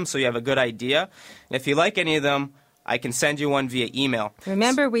some of them so you have a good idea. And if you like any of them, I can send you one via email.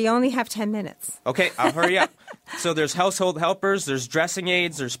 Remember, we only have 10 minutes. Okay, I'll hurry up. So there's household helpers, there's dressing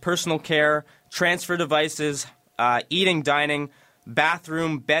aids, there's personal care, transfer devices, eating, dining,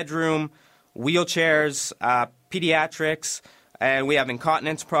 bathroom, bedroom, wheelchairs, pediatrics, and we have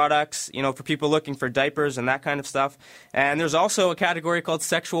incontinence products, for people looking for diapers and that kind of stuff. And there's also a category called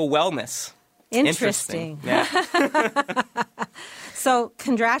sexual wellness. Interesting. Yeah. So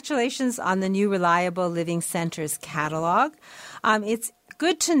congratulations on the new Reliable Living Center's catalog. It's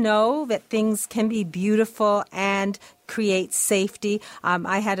good to know that things can be beautiful and create safety.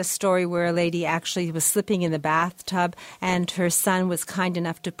 I had a story where a lady actually was slipping in the bathtub and her son was kind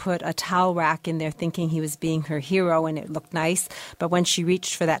enough to put a towel rack in there thinking he was being her hero and it looked nice. But when she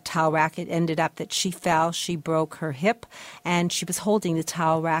reached for that towel rack, it ended up that she fell, she broke her hip, and she was holding the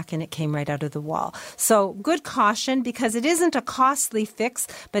towel rack and it came right out of the wall. So good caution, because it isn't a costly fix,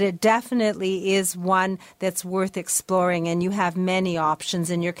 but it definitely is one that's worth exploring, and you have many options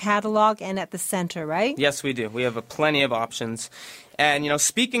in your catalog and at the center, right? Yes, we do. We have plenty of options. And,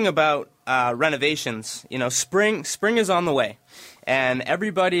 speaking about renovations, spring is on the way. And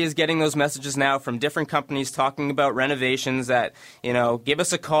everybody is getting those messages now from different companies talking about renovations that, give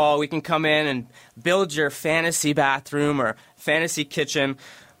us a call. We can come in and build your fantasy bathroom or fantasy kitchen.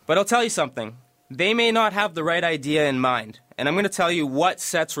 But I'll tell you something. They may not have the right idea in mind. And I'm going to tell you what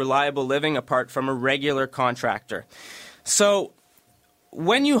sets Reliable Living apart from a regular contractor. So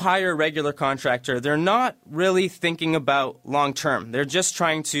when you hire a regular contractor, they're not really thinking about long-term. They're just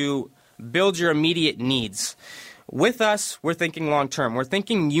trying to build your immediate needs. With us, we're thinking long-term. We're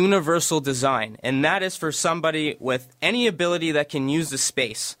thinking universal design, and that is for somebody with any ability that can use the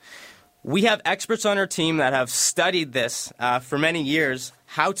space. We have experts on our team that have studied this for many years,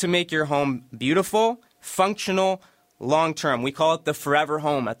 how to make your home beautiful, functional, long-term. We call it the forever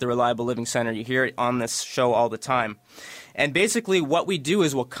home at the Reliable Living Center. You hear it on this show all the time. And basically what we do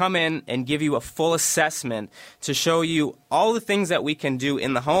is we'll come in and give you a full assessment to show you all the things that we can do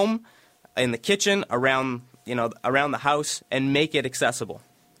in the home, in the kitchen, around the house, and make it accessible.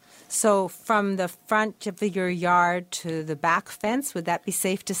 So from the front of your yard to the back fence, would that be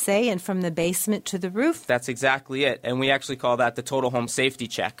safe to say? And from the basement to the roof? That's exactly it. And we actually call that the Total Home Safety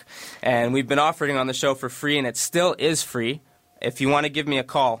Check. And we've been offering it on the show for free, and it still is free. If you want to give me a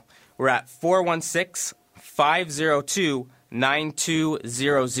call, we're at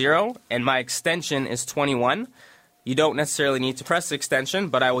 416-502-9200, and my extension is 21. You don't necessarily need to press the extension,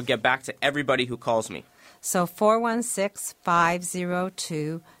 but I will get back to everybody who calls me. So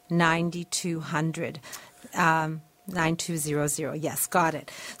 416-502-9200, 9200. Yes, got it.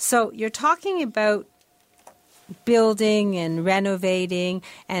 So you're talking about building and renovating,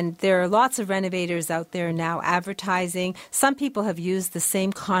 and there are lots of renovators out there now advertising. Some people have used the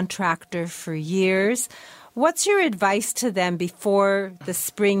same contractor for years. What's your advice to them before the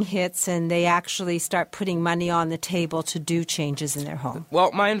spring hits and they actually start putting money on the table to do changes in their home?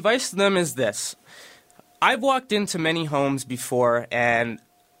 Well, my advice to them is this. I've walked into many homes before, and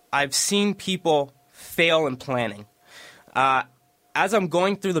I've seen people fail in planning. As I'm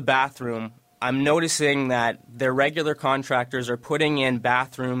going through the bathroom, I'm noticing that their regular contractors are putting in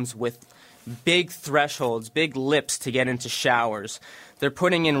bathrooms with big thresholds, big lips to get into showers. They're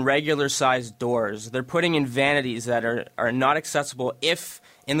putting in regular-sized doors. They're putting in vanities that are not accessible if,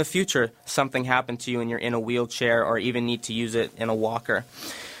 in the future, something happened to you and you're in a wheelchair or even need to use it in a walker.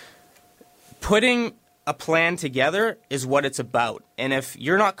 Putting a plan together is what it's about. And if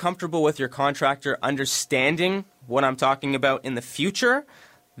you're not comfortable with your contractor understanding what I'm talking about in the future,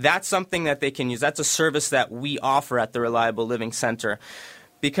 that's something that they can use. That's a service that we offer at the Reliable Living Center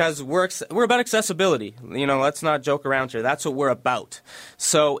because we're about accessibility. Let's not joke around here. That's what we're about.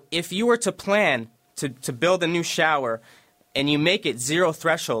 So if you were to plan to build a new shower and you make it zero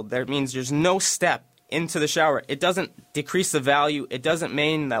threshold, that means there's no step into the shower. It doesn't decrease the value. It doesn't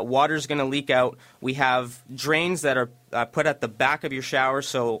mean that water's going to leak out. We have drains that are put at the back of your shower,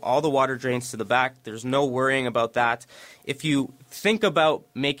 so all the water drains to the back. There's no worrying about that. If you think about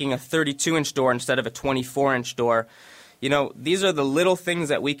making a 32-inch door instead of a 24-inch door, these are the little things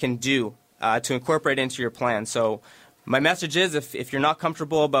that we can do to incorporate into your plan. So my message is if you're not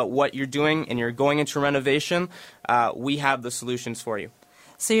comfortable about what you're doing and you're going into renovation, we have the solutions for you.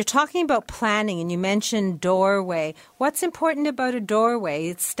 So you're talking about planning, and you mentioned doorway. What's important about a doorway?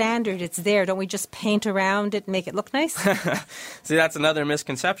 It's standard. It's there. Don't we just paint around it and make it look nice? See, that's another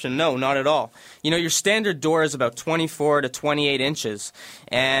misconception. No, not at all. Your standard door is about 24 to 28 inches.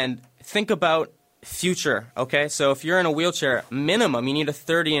 And think about future, okay? So if you're in a wheelchair, minimum, you need a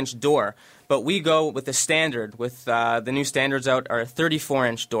 30-inch door. But we go with the standard, with the new standards out are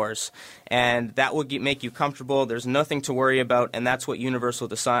 34-inch doors. And that will make you comfortable. There's nothing to worry about, and that's what universal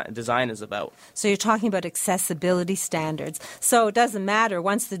design is about. So you're talking about accessibility standards. So it doesn't matter.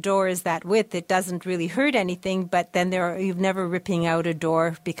 Once the door is that width, it doesn't really hurt anything, but then you've never ripping out a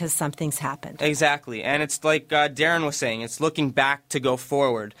door because something's happened. Exactly. And it's like Darren was saying, it's looking back to go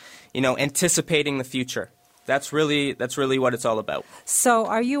forward, anticipating the future. That's really what it's all about. So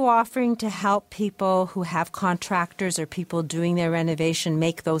are you offering to help people who have contractors or people doing their renovation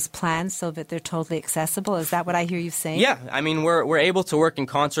make those plans so that they're totally accessible? Is that what I hear you saying? Yeah. I mean, we're able to work in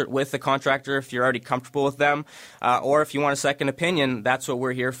concert with the contractor if you're already comfortable with them. Or if you want a second opinion, that's what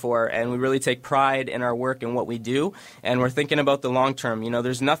we're here for. And we really take pride in our work and what we do. And we're thinking about the long term.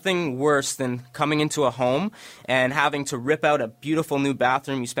 There's nothing worse than coming into a home and having to rip out a beautiful new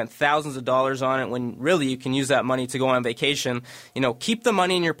bathroom. You spent thousands of dollars on it when really you can use that money to go on vacation. Keep the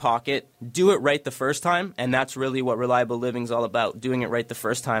money in your pocket, do it right the first time, and that's really what Reliable Living is all about, doing it right the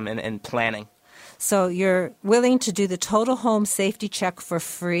first time and planning. So you're willing to do the total home safety check for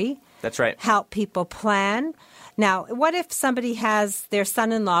free? That's right. Help people plan. Now, what if somebody has their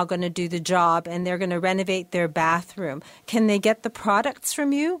son-in-law going to do the job and they're going to renovate their bathroom? Can they get the products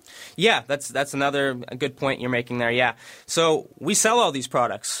from you? Yeah, that's another good point you're making there, yeah. So we sell all these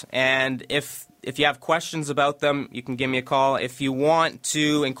products, and if you have questions about them, you can give me a call. If you want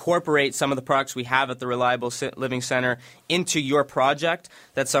to incorporate some of the products we have at the Reliable Living Center into your project,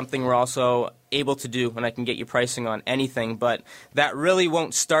 that's something we're also able to do, and I can get you pricing on anything. But that really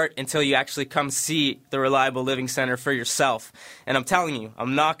won't start until you actually come see the Reliable Living Center for yourself. And I'm telling you,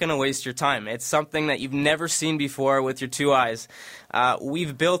 I'm not going to waste your time. It's something that you've never seen before with your two eyes.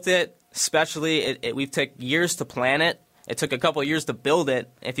 We've built it specially. We've taken years to plan it. It took a couple of years to build it,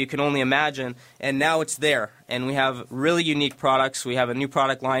 if you can only imagine, and now it's there. And we have really unique products. We have a new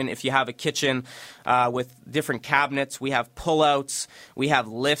product line. If you have a kitchen with different cabinets, we have pull-outs. We have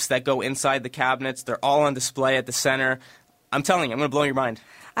lifts that go inside the cabinets. They're all on display at the center. I'm telling you, I'm going to blow your mind.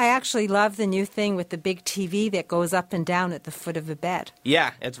 I actually love the new thing with the big TV that goes up and down at the foot of the bed.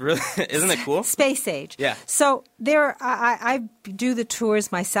 Yeah, it's really, isn't it cool? Space age. Yeah. So I do the tours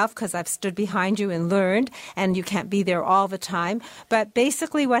myself because I've stood behind you and learned, and you can't be there all the time. But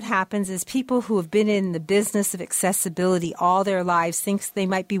basically what happens is people who have been in the business of accessibility all their lives think they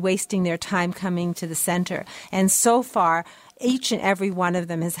might be wasting their time coming to the center. And so far, each and every one of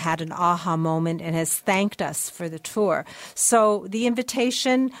them has had an aha moment and has thanked us for the tour. So the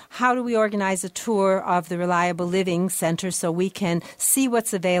invitation, how do we organize a tour of the Reliable Living Center so we can see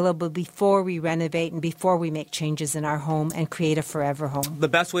what's available before we renovate and before we make changes in our home and create a forever home? The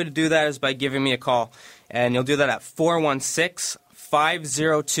best way to do that is by giving me a call. And you'll do that at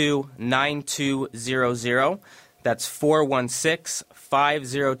 416-502-9200. That's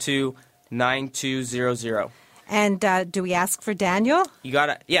 416-502-9200. And do we ask for Daniel? You got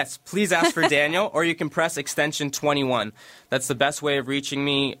to, yes, please ask for Daniel, or you can press extension 21. That's the best way of reaching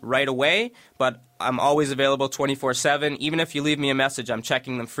me right away, but I'm always available 24/7. Even if you leave me a message, I'm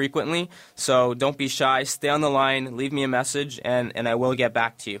checking them frequently. So don't be shy. Stay on the line. Leave me a message, and I will get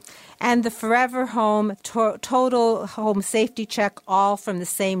back to you. And the Forever Home total home safety check, all from the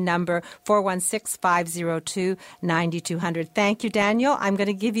same number, 416-502-9200. Thank you, Daniel. I'm going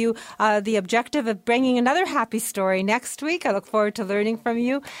to give you the objective of bringing another happy story next week. I look forward to learning from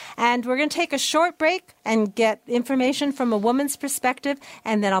you. And we're going to take a short break and get information from a woman's perspective,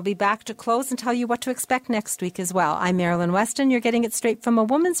 and then I'll be back to close and tell you what to expect next week as well. I'm Marilyn Weston. You're getting it straight from a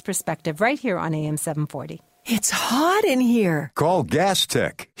woman's perspective right here on AM 740. It's hot in here. Call Gas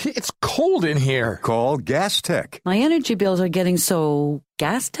Tech. It's cold in here. Call Gas Tech. My energy bills are getting so...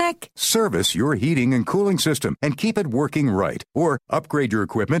 Gas Tech? Service your heating and cooling system and keep it working right. Or upgrade your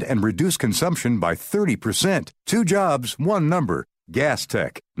equipment and reduce consumption by 30%. 2 jobs, 1 number. Gas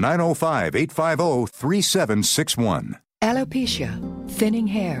Tech. 905-850-3761. Alopecia, thinning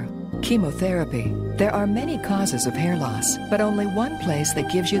hair, chemotherapy. There are many causes of hair loss, but only one place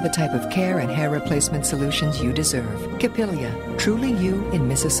that gives you the type of care and hair replacement solutions you deserve. Capilia, Truly You in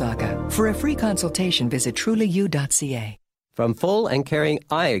Mississauga. For a free consultation, visit trulyu.ca. From full and caring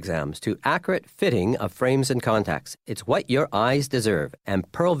eye exams to accurate fitting of frames and contacts, it's what your eyes deserve,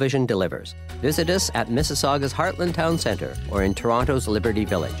 and Pearl Vision delivers. Visit us at Mississauga's Heartland Town Centre or in Toronto's Liberty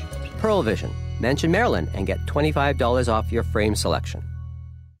Village. Pearl Vision. Mention Maryland and get $25 off your frame selection.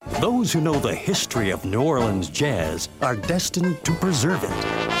 Those who know the history of New Orleans jazz are destined to preserve it.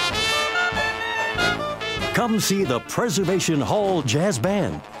 Come see the Preservation Hall Jazz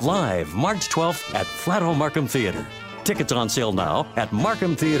Band live March 12th at Flato Markham Theatre. Tickets on sale now at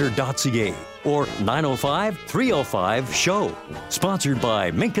markhamtheatre.ca or 905-305-SHOW. Sponsored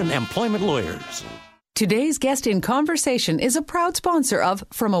by Minkin Employment Lawyers. Today's guest in conversation is a proud sponsor of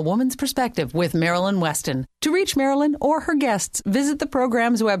From a Woman's Perspective with Marilyn Weston. To reach Marilyn or her guests, visit the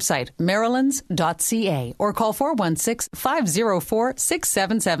program's website, marilyns.ca, or call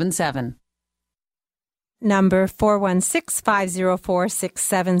 416-504-6777. Number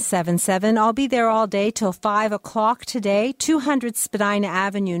 416-504-6777. I'll be there all day till 5 o'clock today, 200 Spadina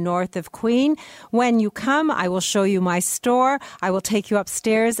Avenue, north of Queen. When you come, I will show you my store. I will take you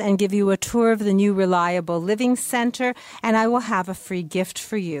upstairs and give you a tour of the new Reliable Living Center, and I will have a free gift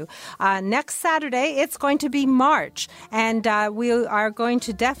for you. Next Saturday, it's going to be March, and we are going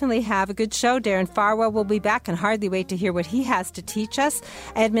to definitely have a good show. Darren Farwell will be back, and hardly wait to hear what he has to teach us.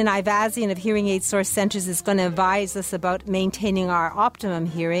 Edmund Ivazian of Hearing Aid Source Centers is going to advise us about maintaining our optimum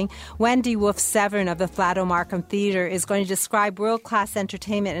hearing. Wendy Wolf-Severn of the Flato Markham Theatre is going to describe world-class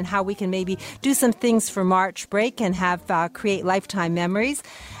entertainment and how we can maybe do some things for March break and have create lifetime memories.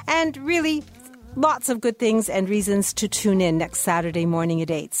 And really, lots of good things and reasons to tune in next Saturday morning at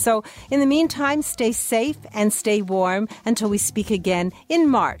 8. So in the meantime, stay safe and stay warm until we speak again in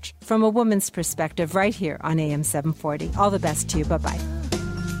March from a woman's perspective right here on AM 740. All the best to you. Bye-bye.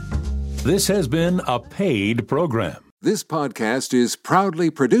 This has been a paid program. This podcast is proudly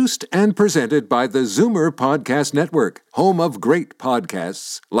produced and presented by the Zoomer Podcast Network, home of great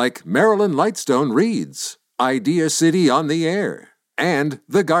podcasts like Marilyn Lightstone Reads, Idea City on the Air, and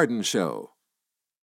The Garden Show.